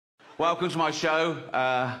Welcome to my show.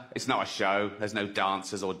 It's not a show. There's no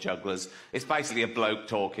dancers or jugglers. It's basically a bloke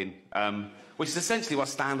talking, which is essentially what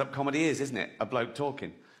stand-up comedy is, isn't it? A bloke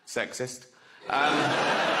talking. Sexist.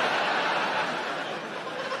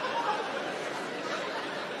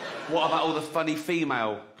 What about all the funny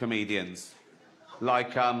female comedians?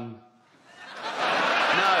 Like, No.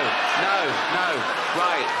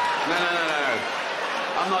 Right. No.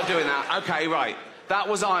 I'm not doing that. OK, right. That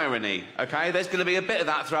was irony, OK? There's going to be a bit of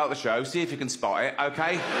that throughout the show. See if you can spot it,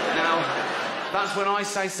 OK? Now, that's when I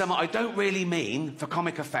say something I don't really mean for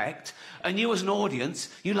comic effect, and you as an audience,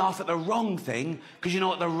 you laugh at the wrong thing because you know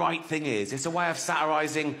what the right thing is. It's a way of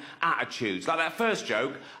satirising attitudes. Like that first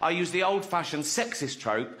joke, I used the old-fashioned sexist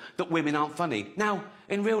trope that women aren't funny. Now,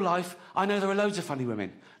 in real life, I know there are loads of funny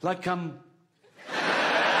women. Like, I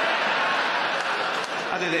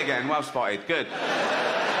did it again. Well spotted. Good.